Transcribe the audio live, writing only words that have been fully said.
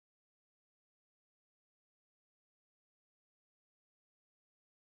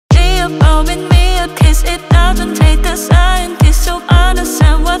showing me a kiss. It doesn't take the scientist to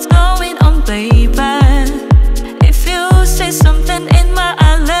understand what's going on, baby. If you say something in my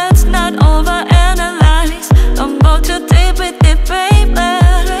eye, let's not overanalyze. Don't go too deep with it, baby.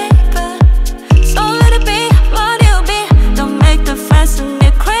 So let it be what it'll be. Don't make the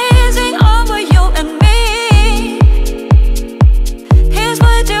fascinate crazy over you and me. Here's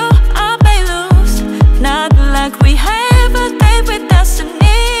what you are, play loose. Not like we have a date with destiny.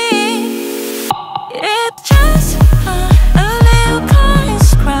 It's just a little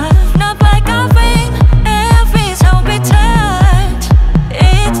construct, not like a ring. Every so be tight.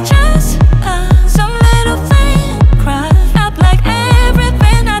 It's just some little thing cry, not like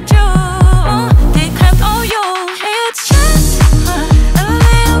everything I do. Depends on you. It's just a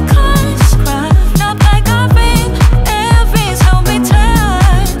little construct, not like a ring. Every so be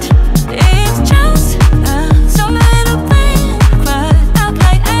tight. It's just some little thing cry, not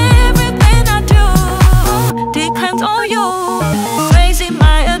like everything I do. Depends on you. Crazy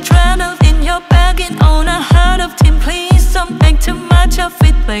my adrenaline, you're begging on a heart of tin. Please don't make too much of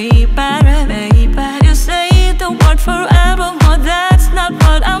it, baby. You say the word forever, but that's not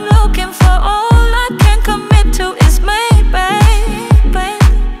what I'm looking for. All I can commit to is maybe.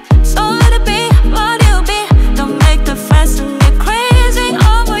 So let it be what it'll be. Don't make the fascinate crazy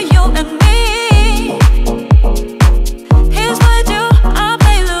over you and me. Here's what you are,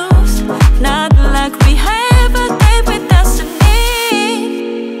 play loose. Not like we have a date with destiny.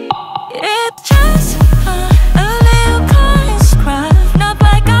 It's just a little construct, not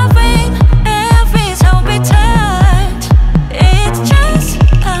like a ring. Every so be tight. It's just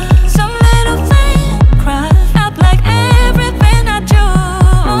some little thing cry, not like everything I do.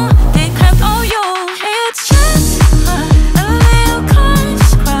 Depends on you. It's just a little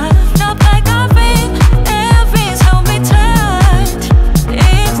construct, not like a ring. Every so be tight.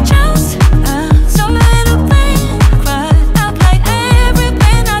 It's just some little thing cry, not like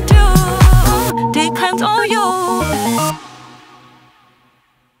everything I do. Depends on you.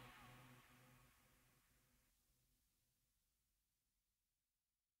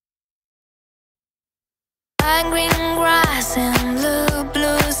 Green grass and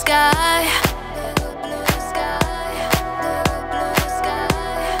blue sky.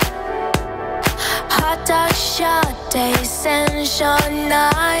 Hot dog shot days and short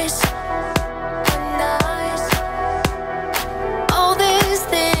nights. All these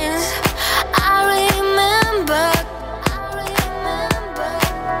things I remember.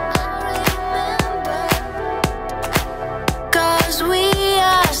 Cause we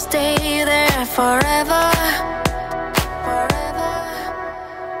are stay there forever.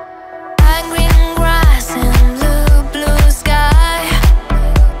 Green grass and blue sky.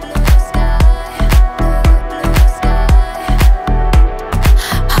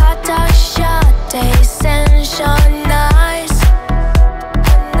 Hot dog shot days and short nights.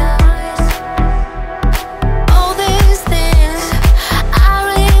 All these things I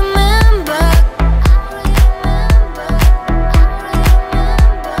remember.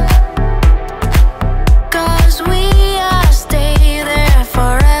 Cause we are stay there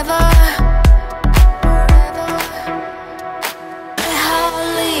forever. How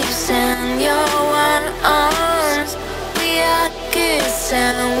leaves in your warm arms. We are kids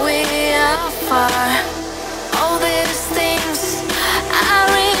and we are far. All these things I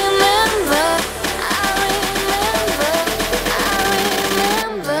remember. I remember. I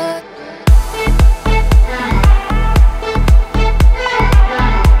remember.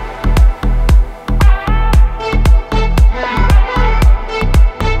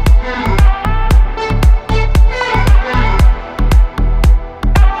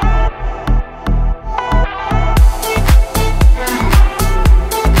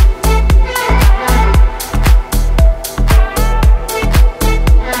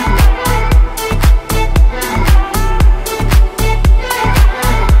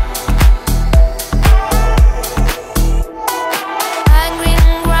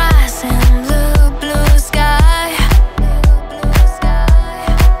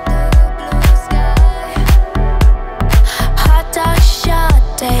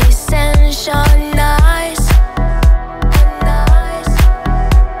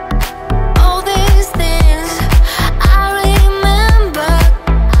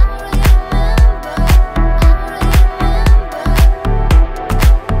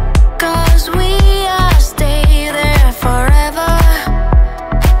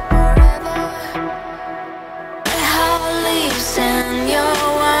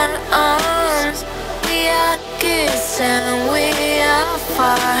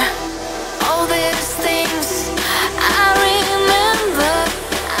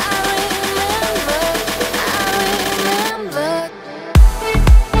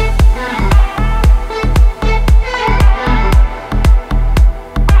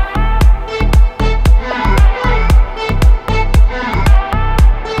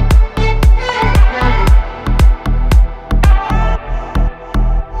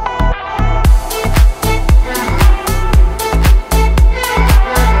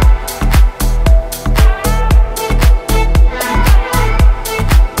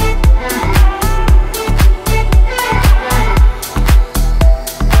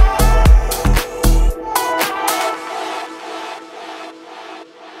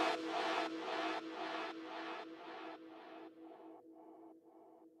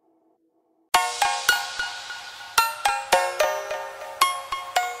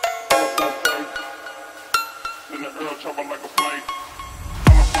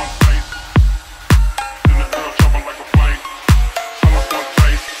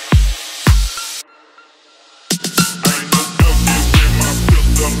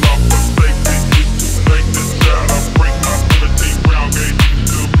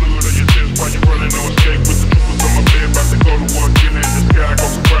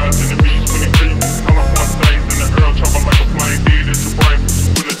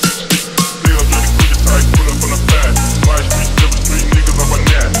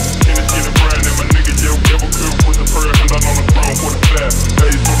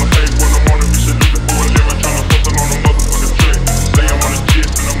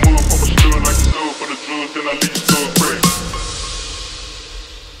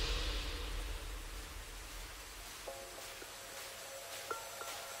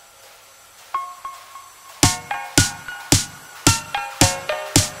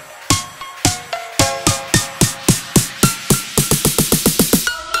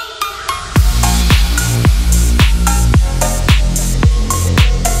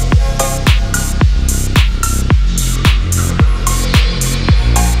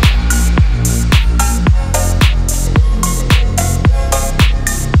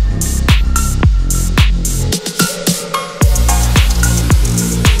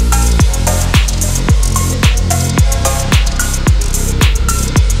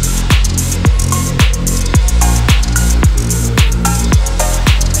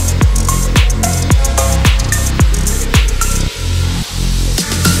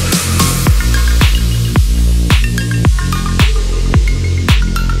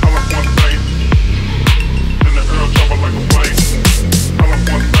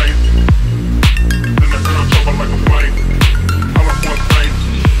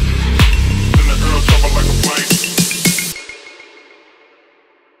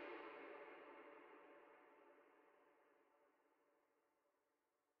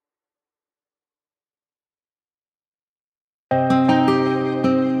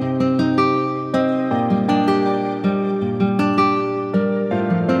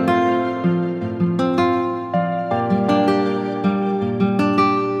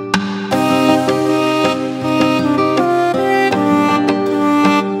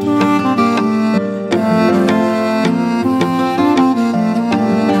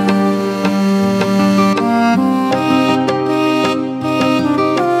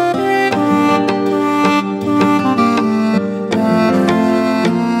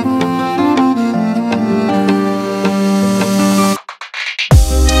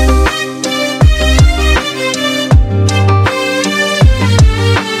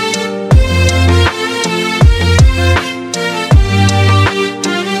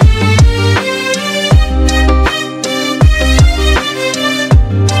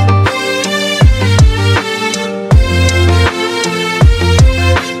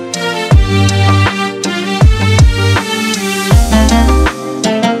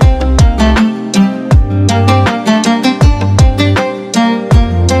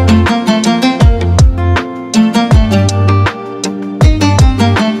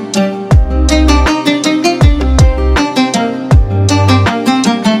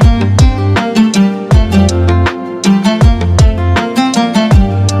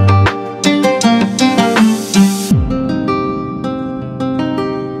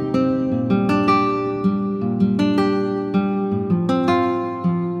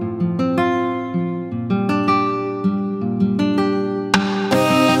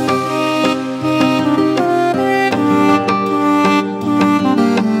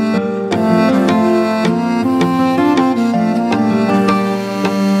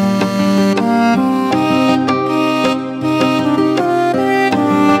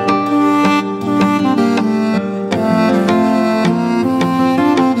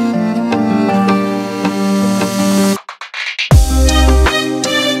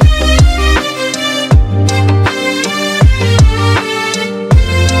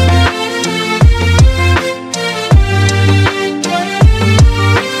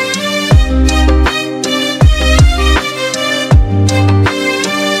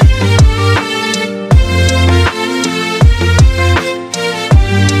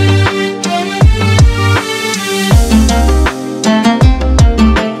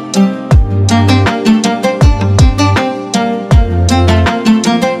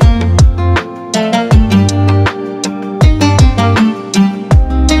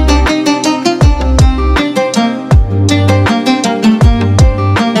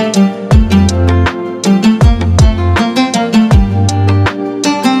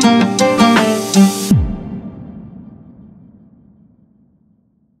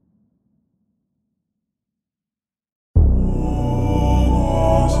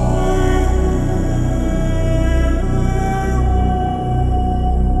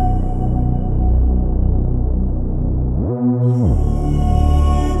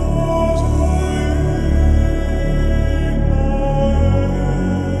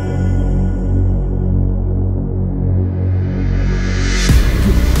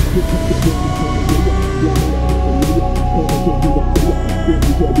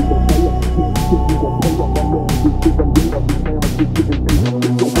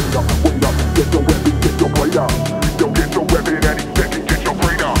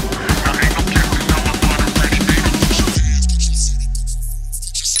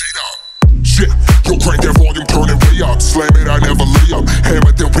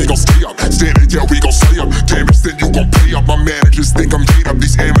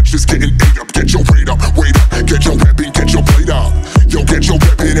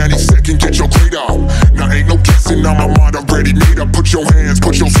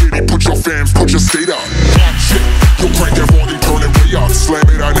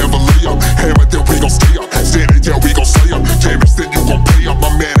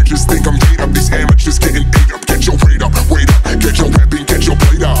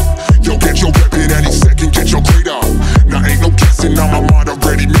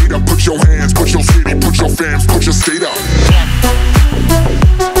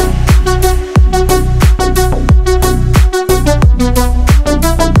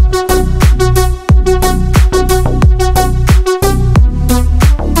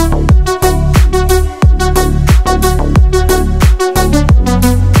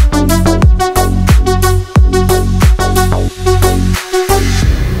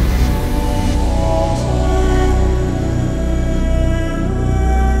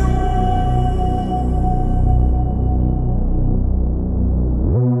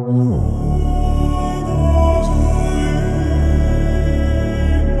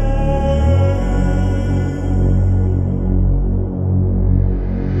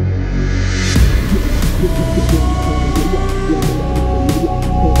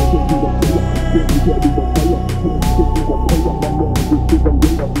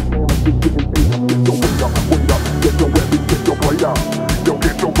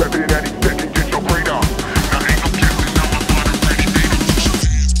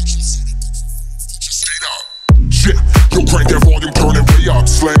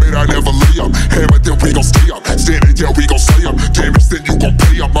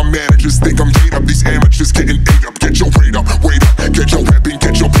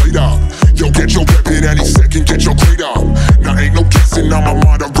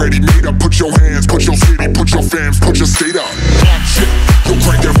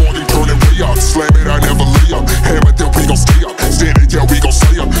 Slam it, I never lay up. Hammer, then we gon' stay up. Stand it down, we gon'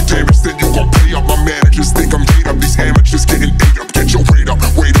 slay up. Damage, then you gon'